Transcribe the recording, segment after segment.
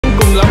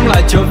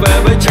lại trở về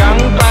với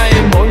trắng tay.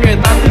 Mỗi ngày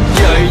ta thức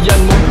dậy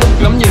dành một lúc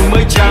ngắm nhìn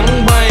mây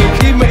trắng bay.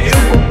 Khi mày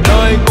yêu cuộc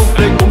đời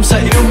cũng sẽ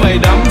yêu mày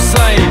đắm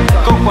say.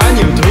 Có quá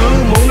nhiều thứ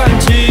muốn anh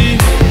chi,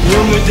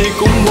 nhiều người thì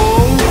cũng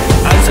muốn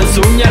anh sẽ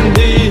xuống nhanh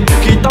đi.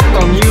 Khi tóc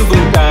còn như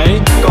vườn cải,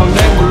 còn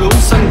đang một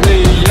luống xanh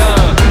thì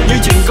như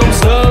chuyện công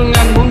sơn,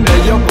 anh muốn để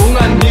dấu cuốn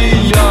anh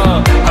đi.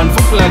 Hạnh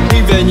phúc là khi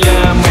về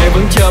nhà mẹ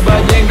vẫn chờ ba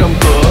gian rộng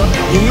cửa.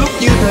 Những lúc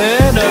như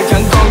thế đời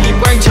chẳng còn gì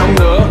quan trọng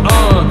nữa.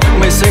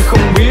 Mày sẽ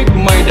không biết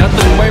mày đã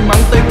từng may mắn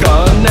tới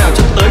cỡ nào,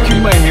 cho tới khi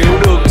mày hiểu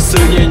được sự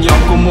nhẹ nhõm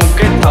của một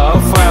cái thở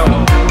phào.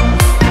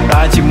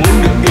 Ta chỉ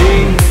muốn được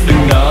yên,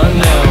 đừng nỡ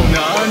nào.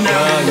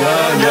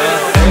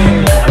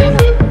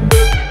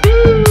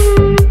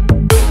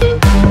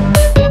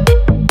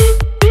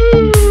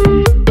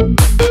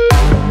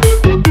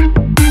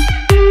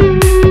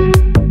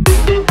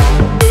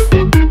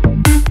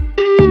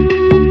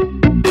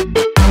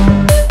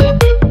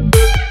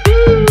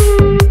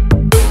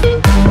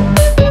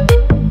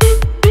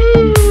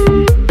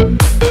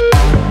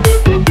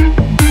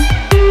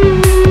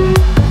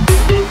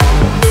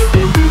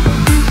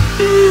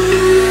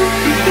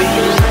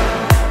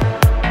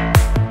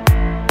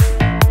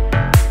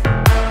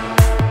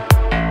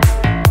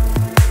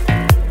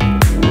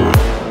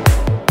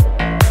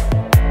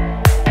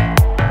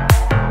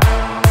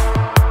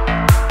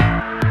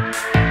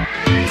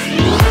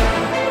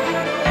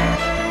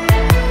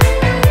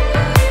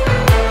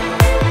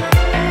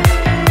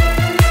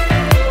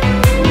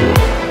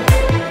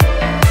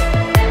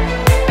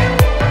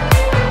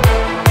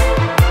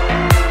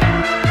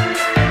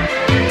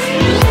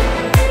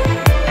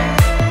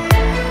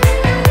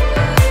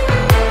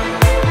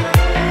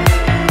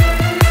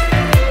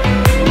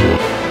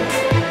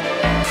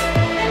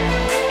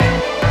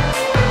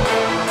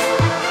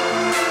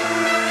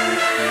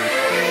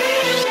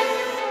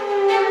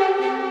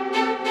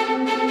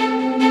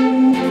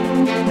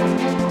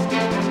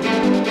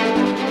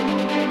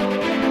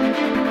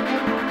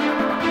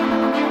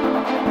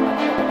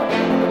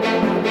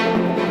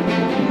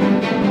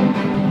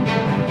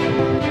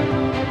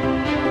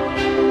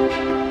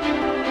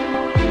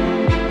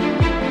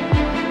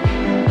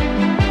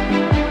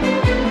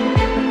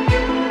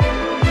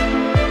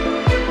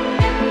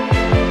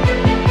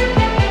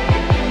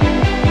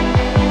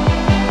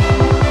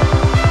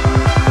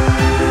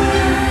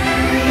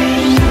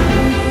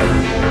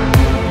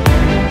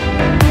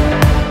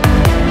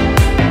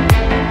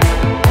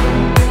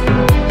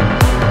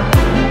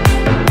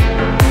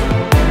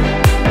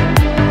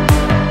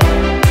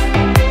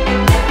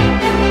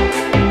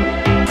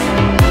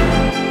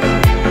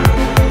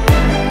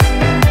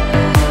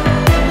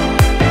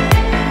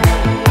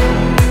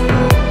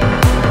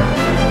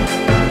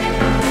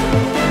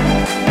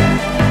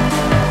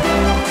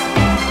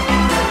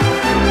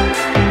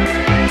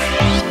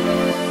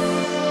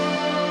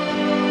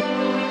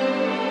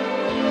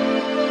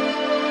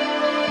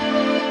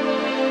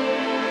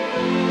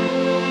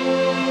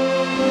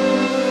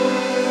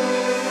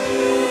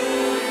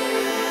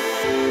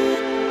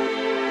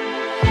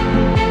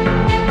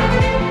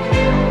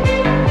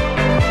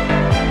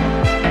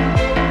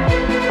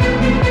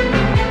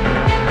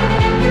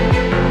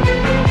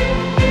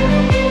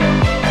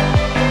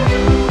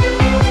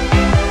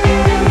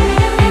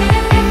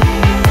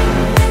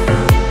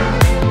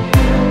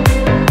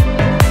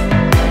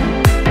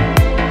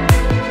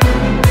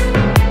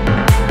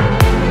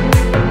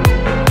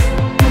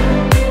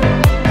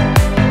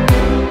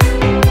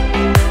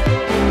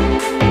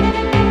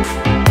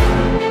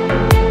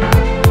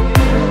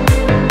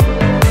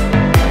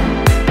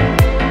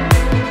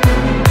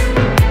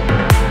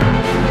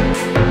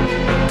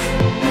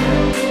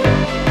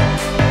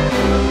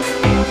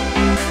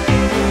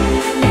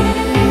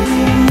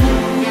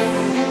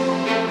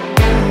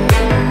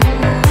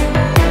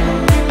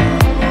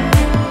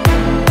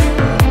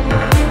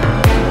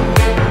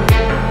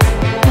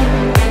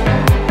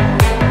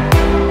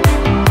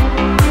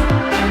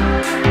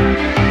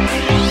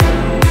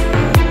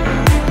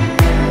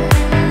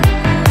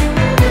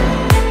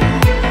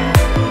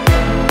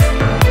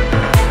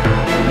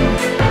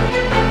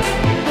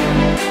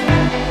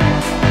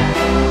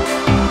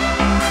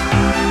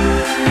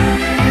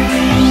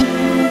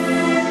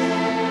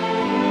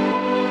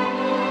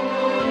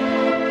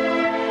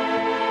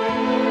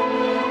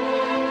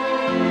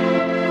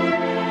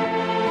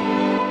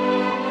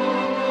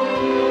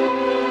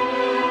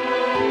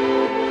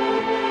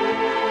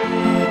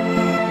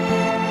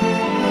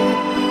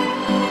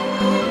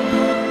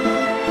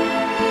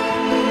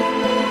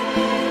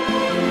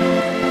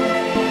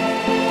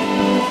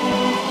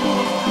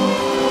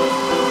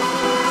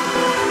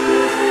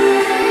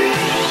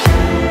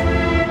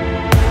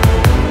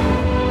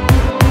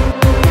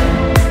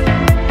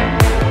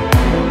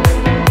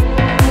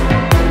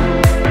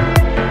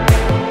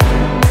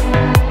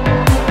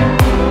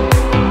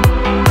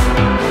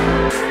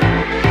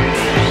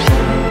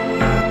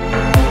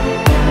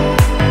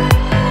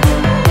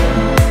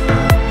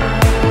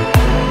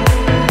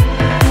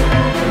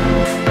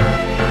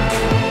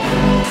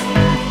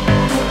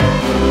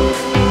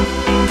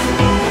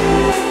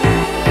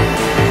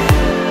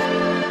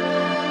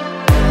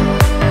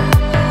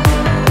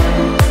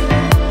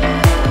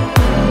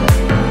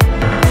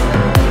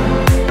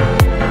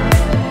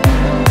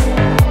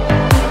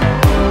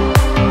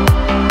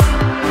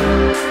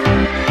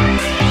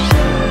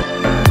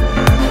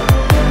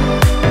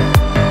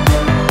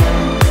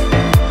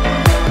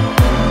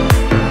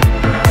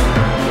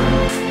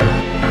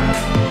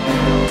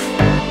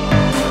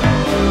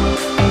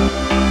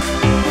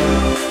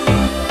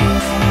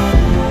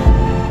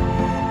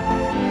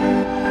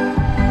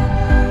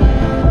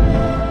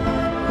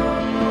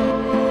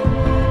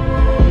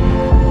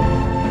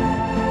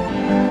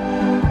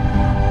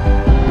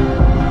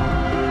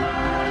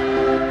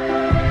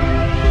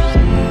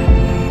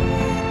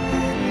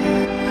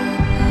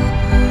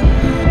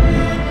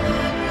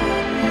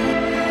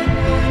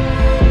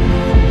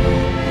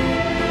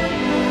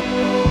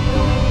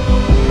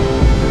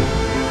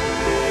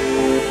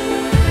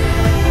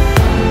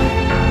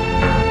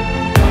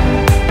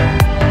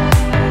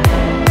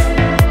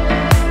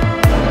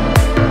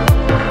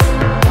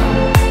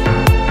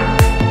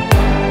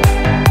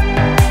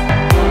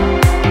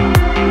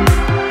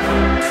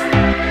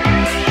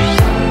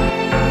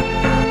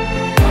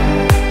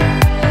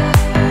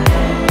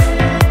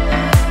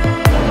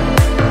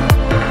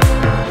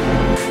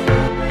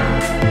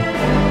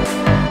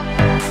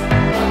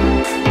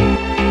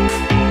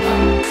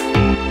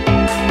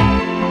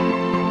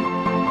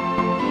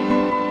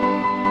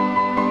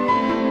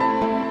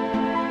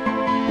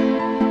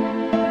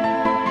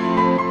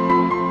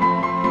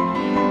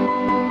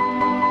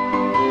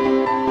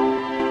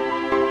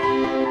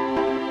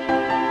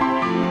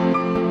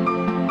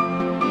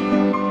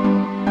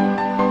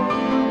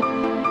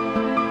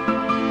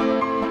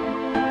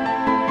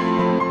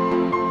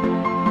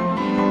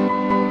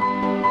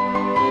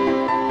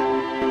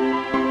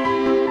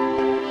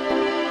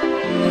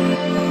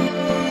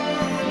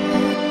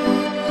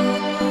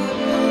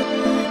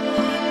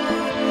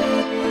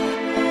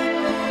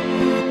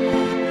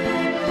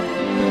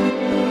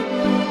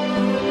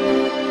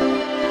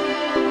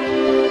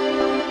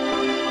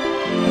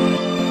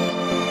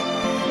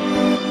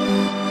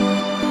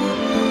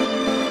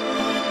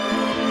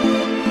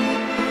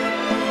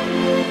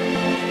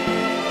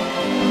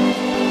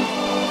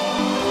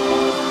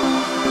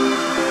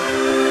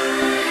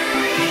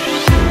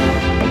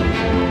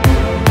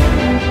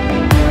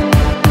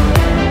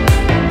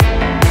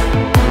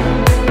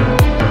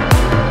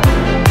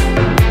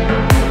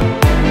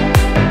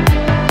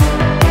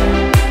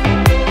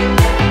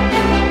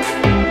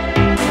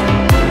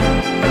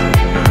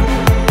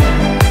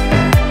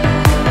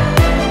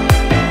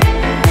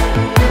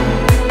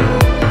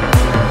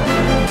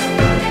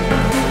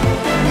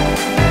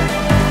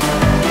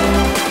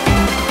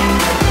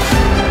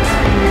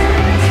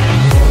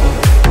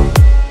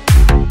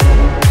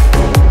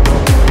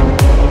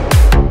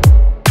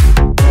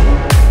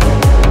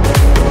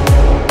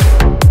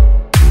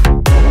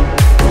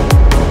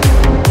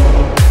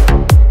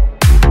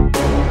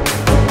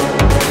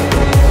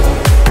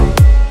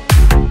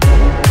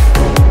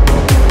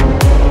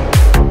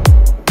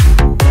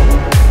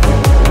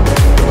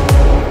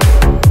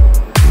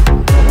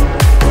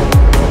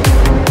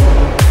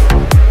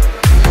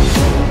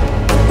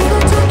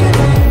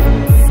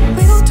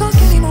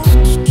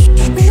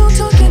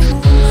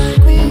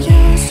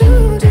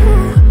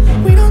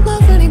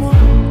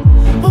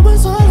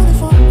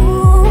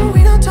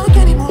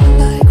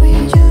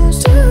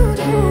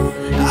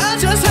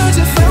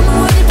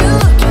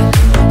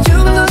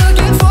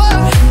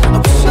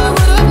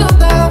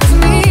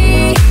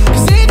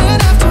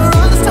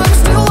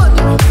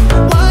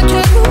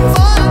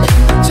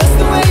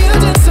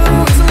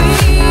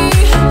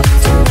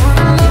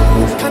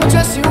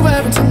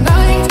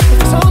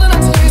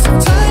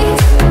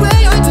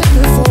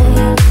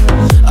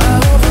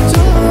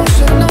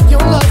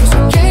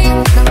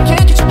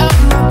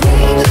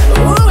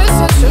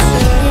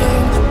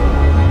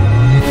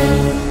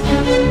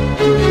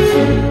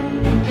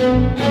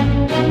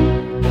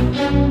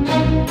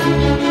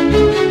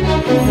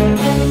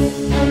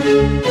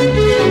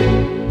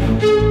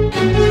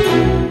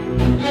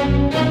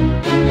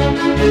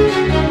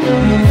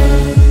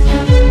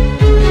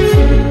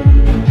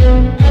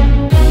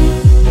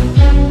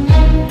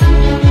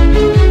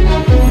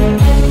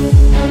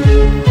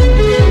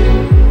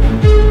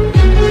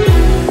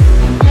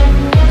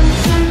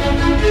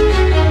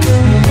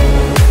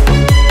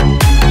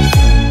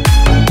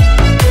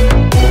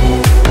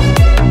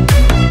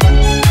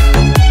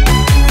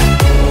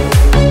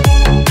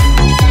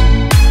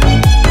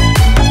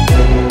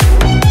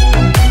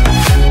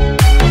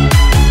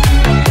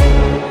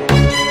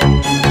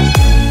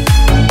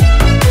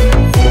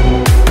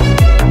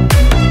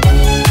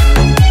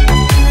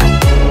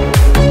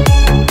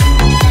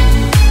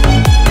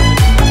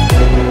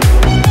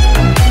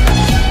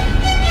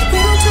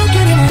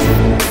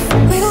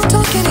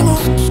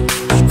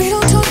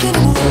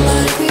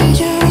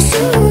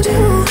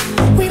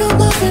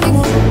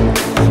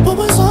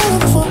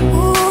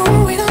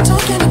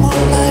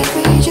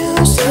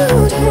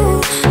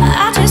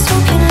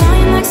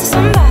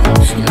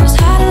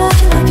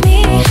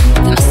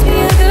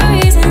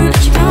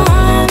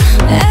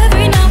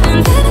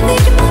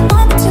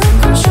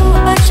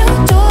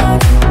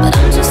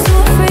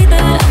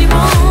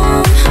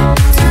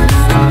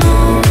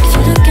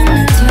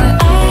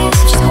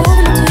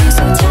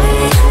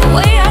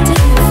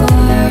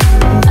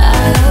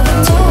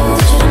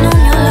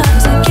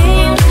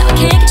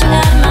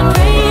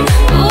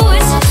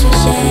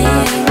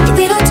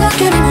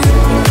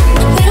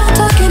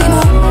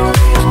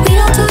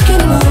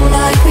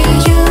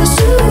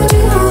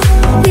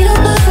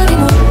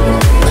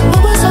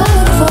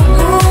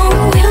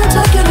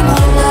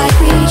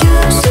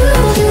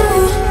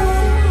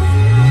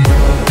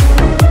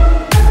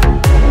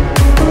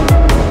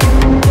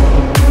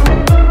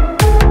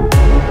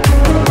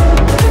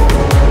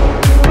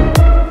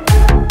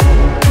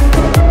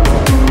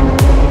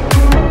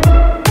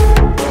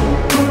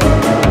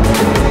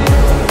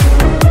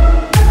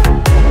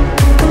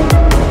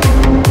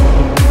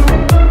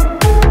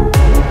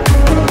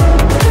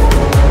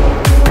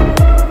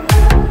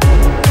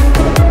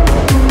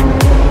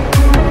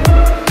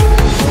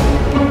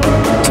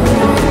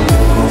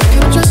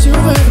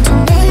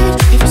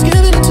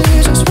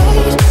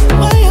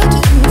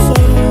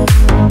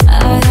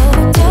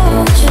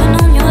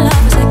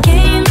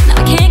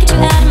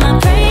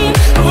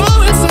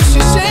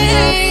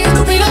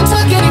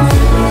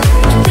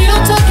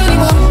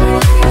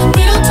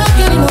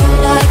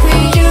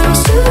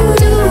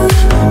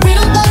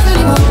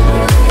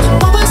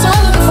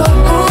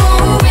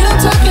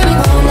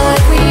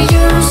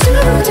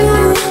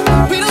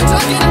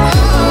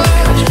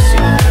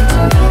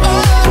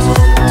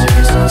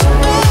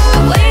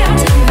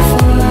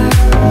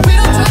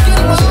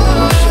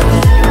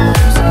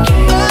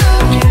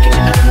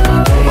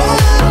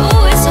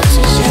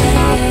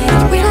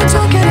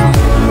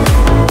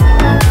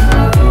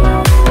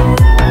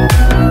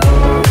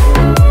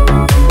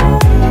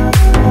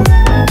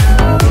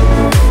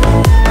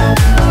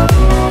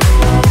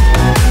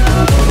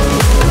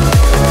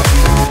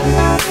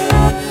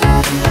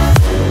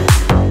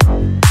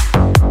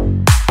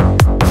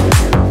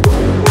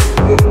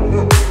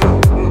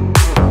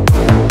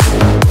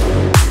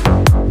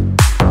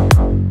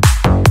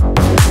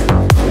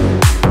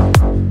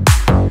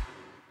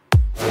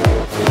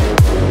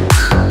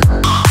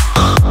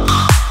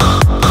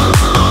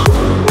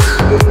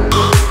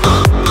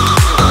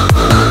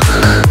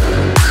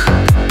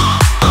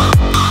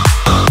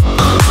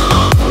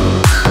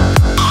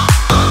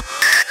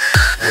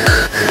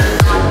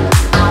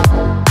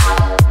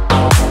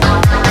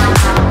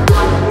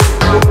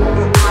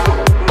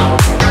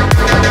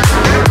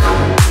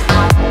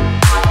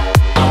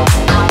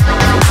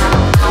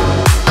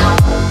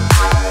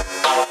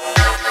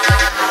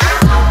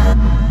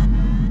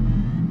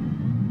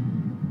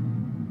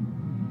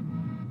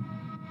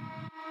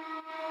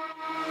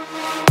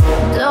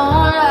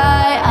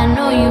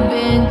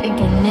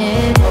 thinking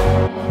it.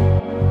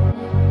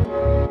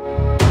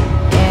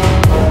 Yeah,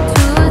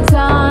 2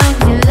 times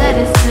you let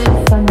it slip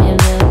from your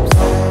lips.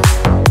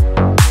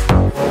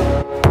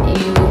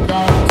 You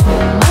got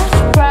too much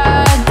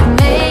pride to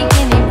make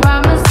any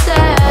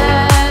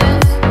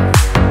promises.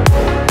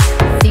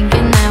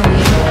 Thinking that we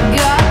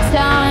got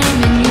time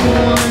and you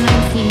wanna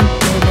keep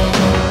it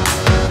in.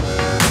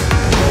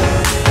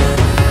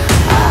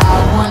 I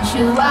want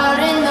you out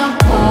in the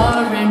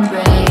pouring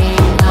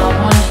rain. I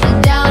want you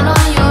down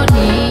on your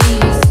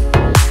knees.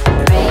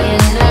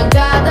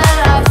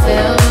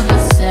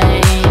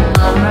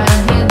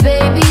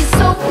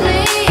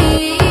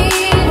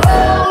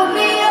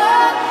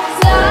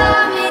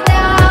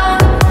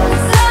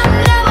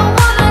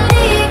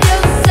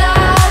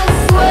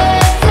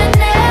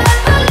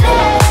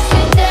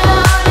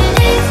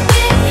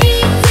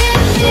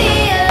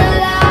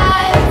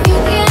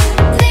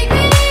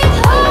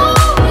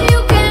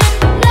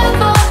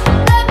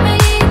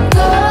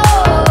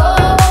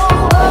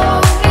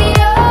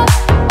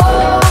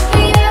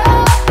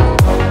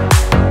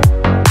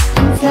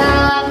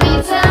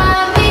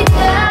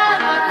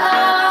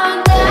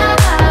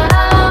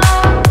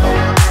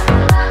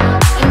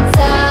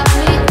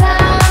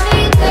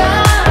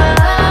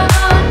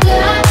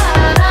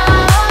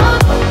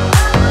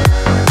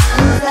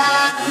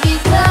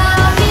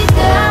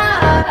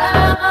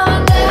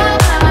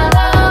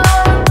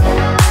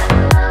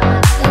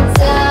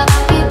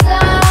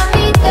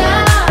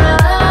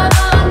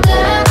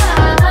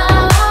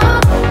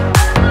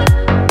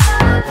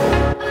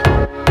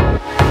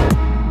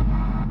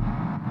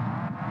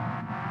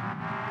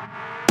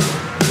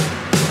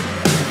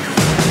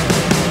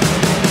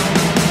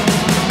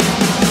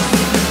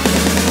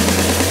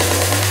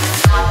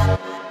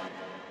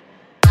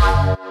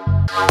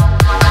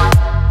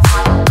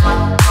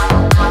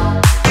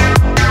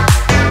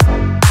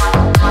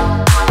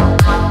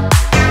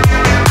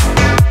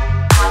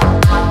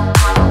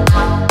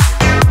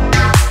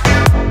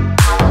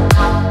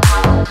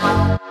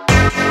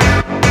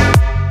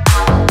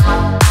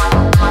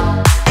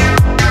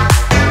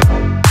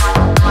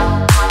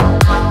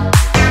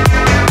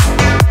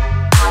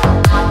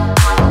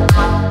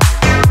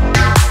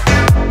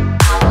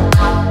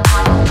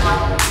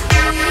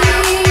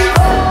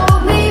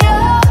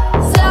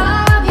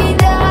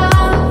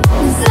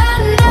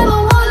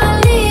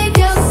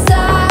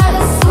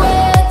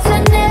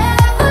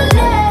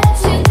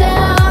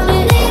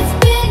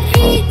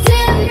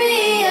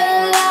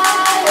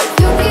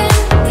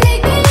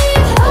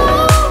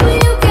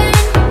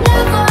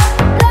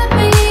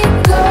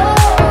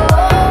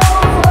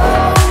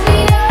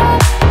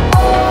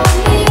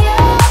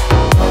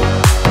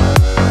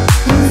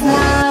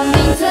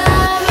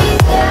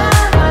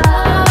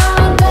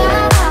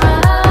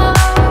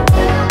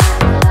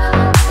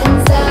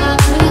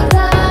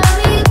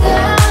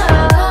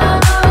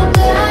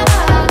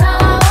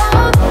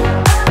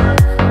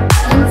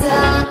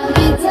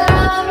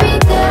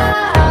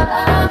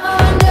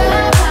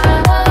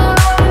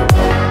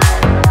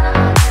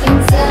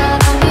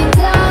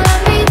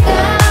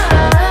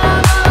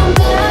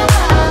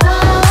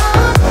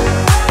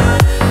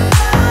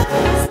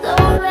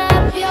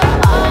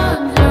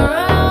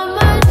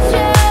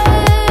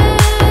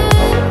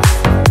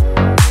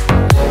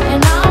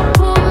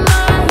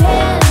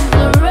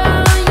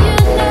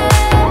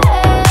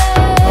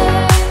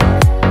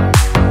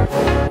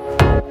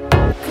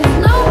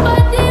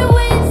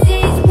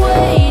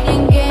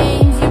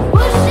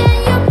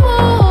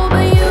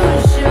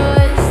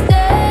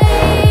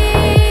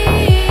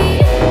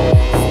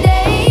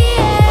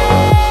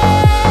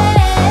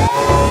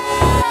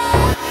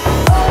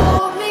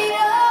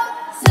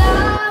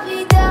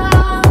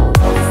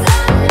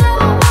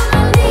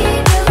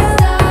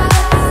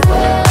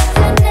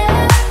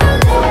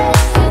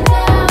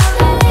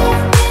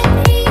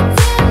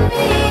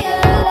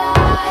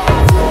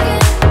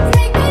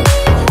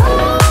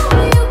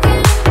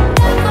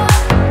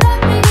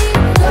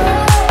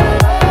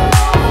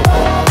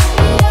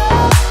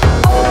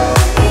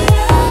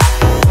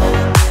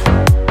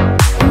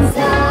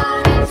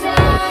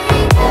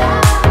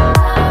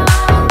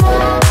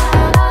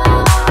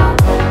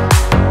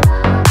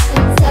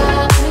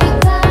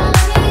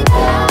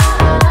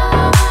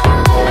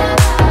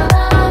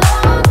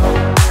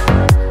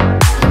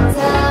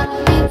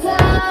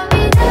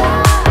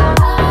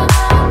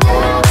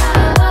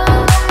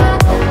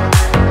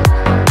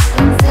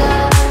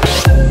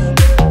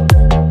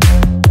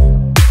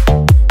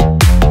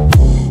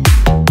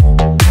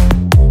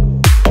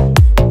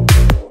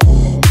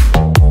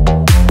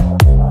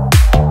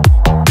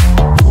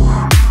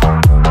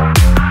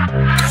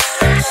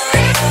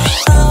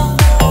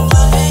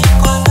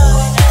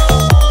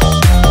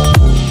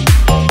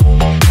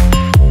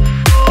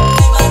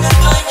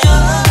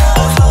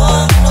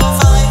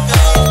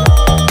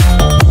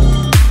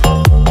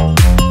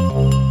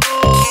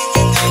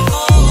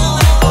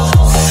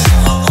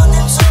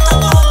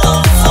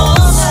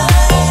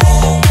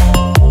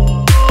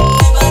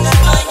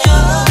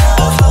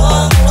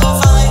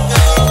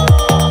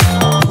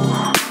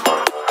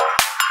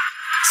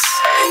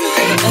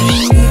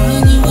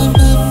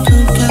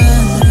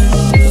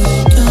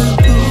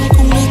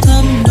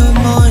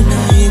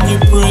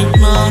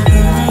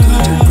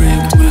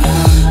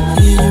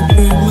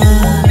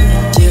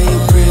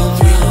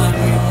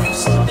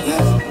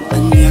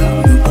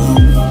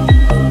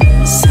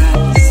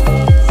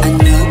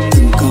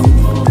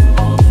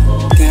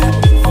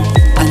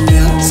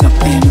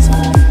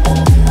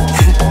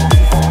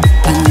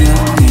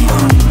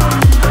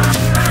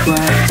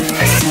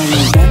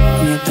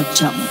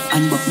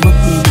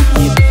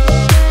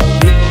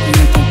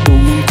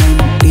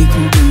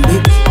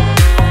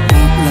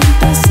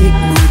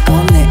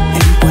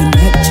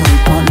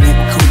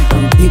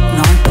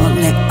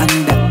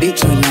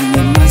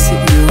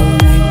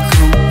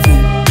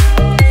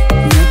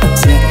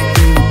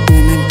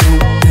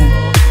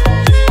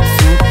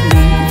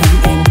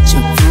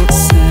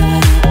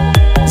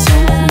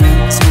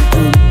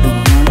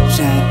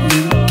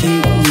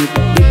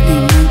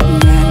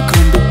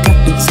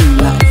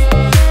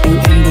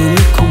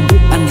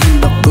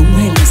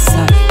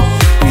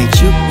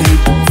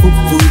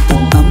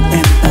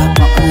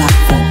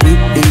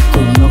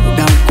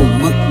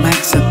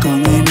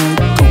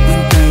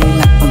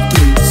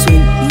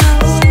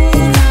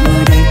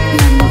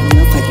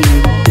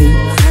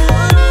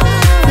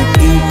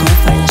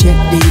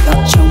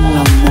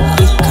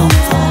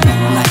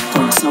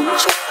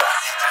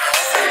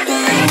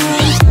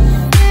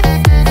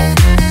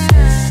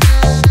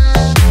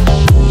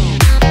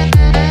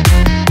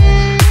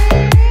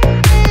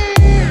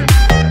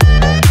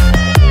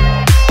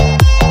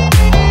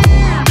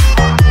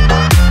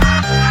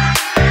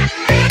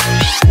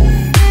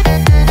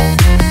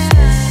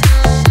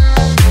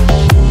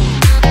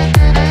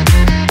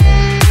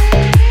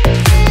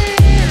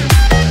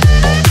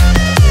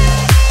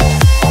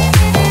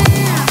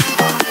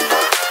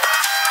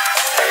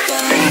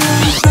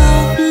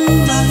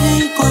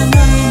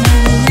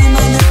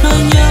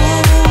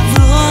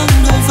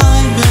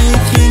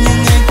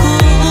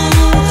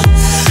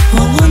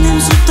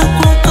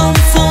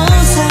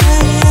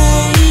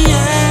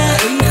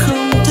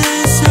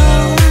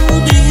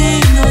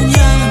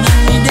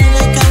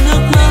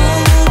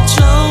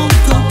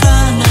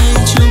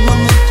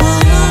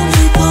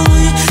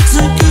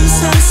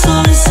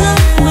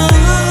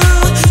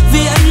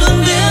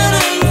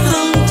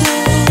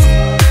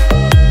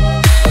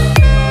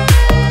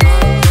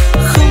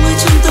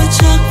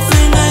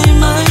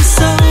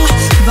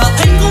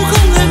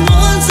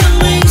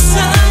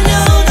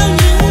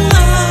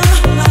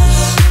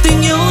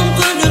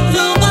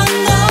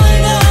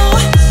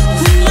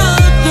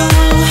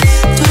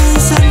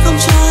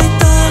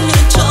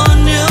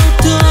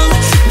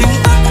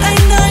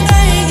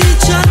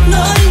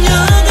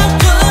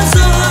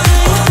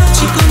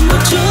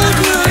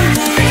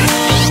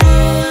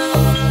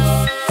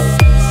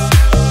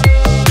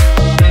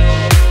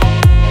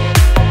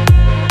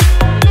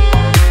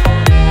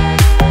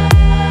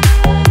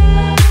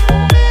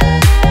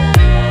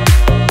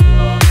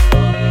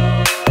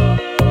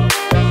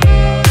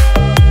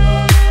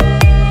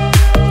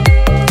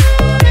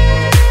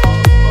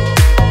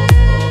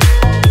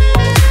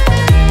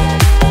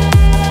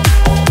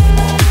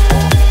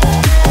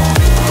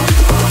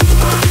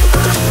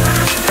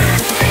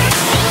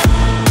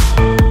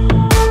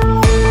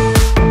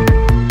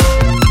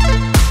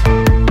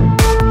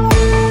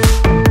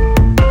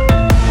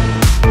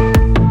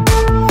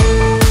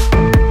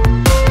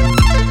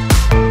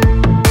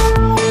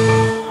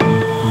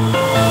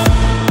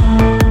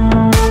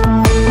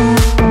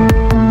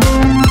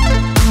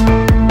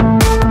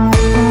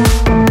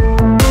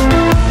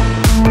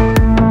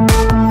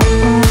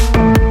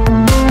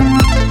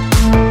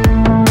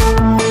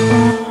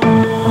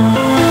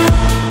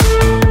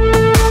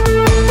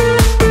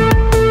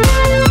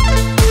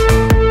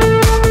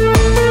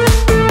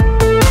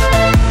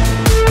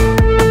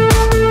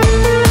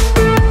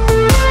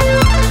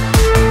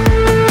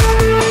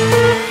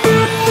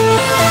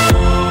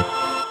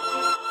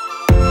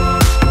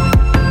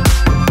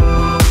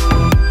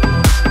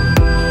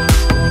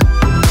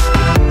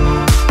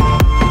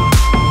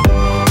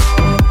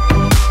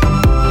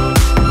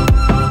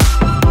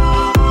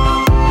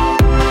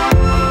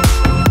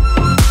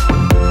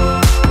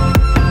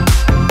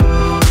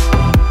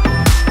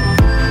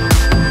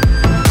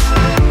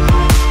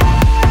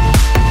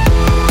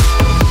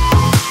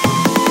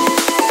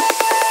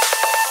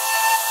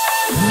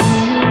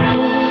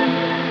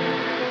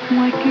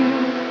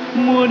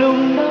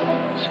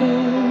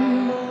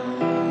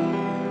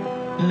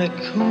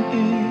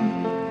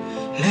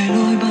 lẻ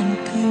loi bàn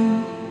tay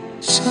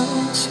xa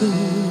rời,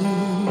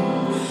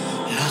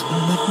 lạc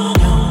mất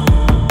nhau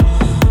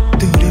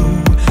từ đầu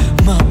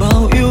mà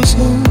bao yêu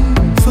dấu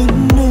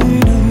vẫn nơi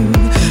đây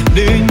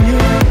để nhớ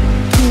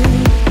thương.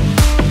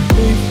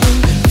 Đôi phận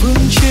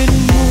vương trên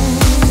môi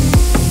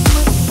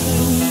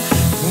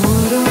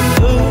mùa đông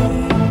ơi,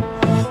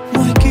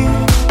 ngoài kia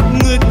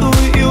người tôi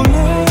yêu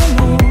lẽ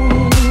loi.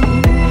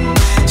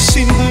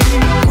 Xin hãy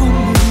có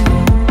mình,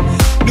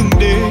 đừng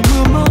để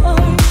mưa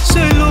mãi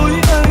rơi lối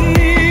ấy.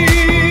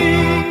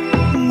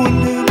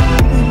 Muốn đến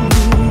bên người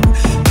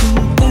cầm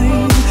tay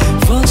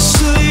và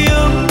sưởi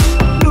ấm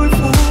đôi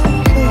vai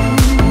gầy.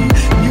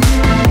 Nhưng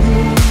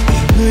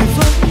người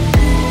vẫn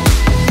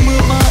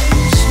mưa mãi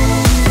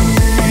rồi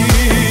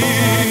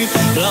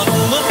lạc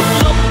mất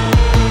lắm.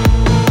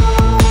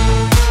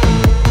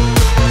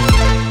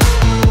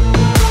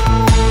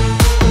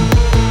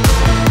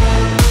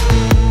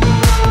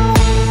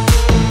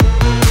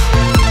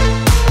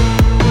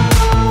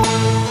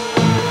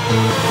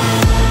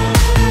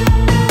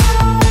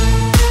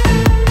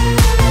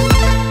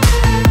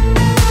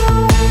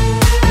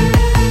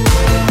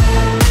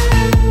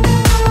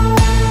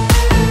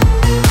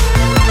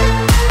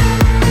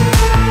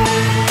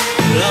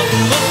 Lạc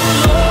mất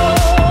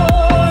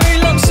lối,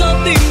 làm sao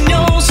tìm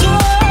nhau giữa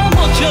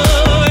một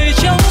trời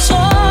trắng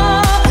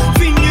xóa.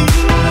 Vì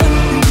những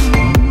ân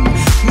tình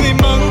người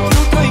mang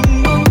theo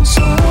thành băng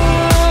giá.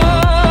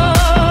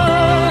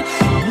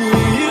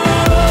 Người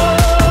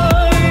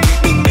ơi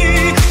đừng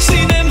đi,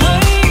 xin em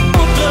hãy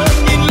một lần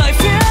nhìn lại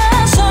phía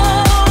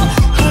sau.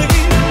 Hãy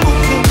một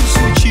lần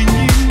dù chỉ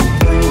nhìn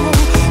thấy nhau,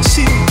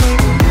 xin hãy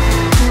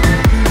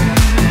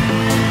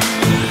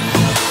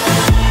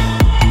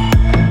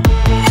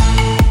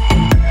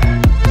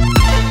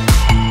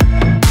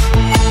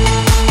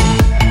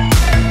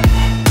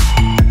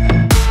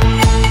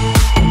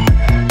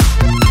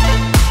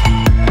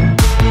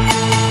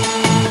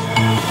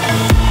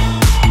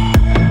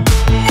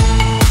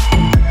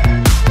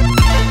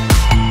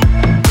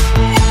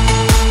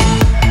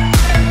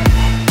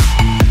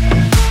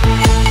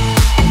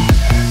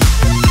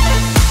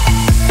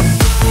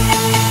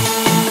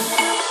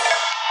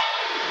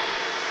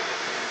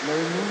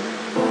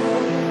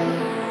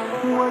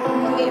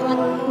Tôi yêu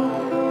anh.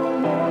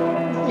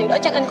 Điều đó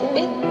chắc anh cũng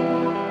biết.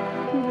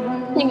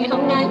 Nhưng ngày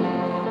hôm nay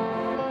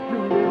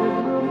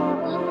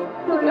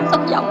tôi rất thất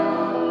vọng.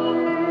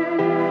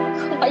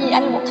 Không phải vì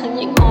anh là một thằng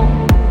diễn hồn,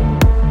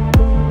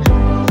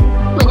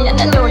 mà vì anh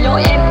đã lừa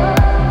dối em.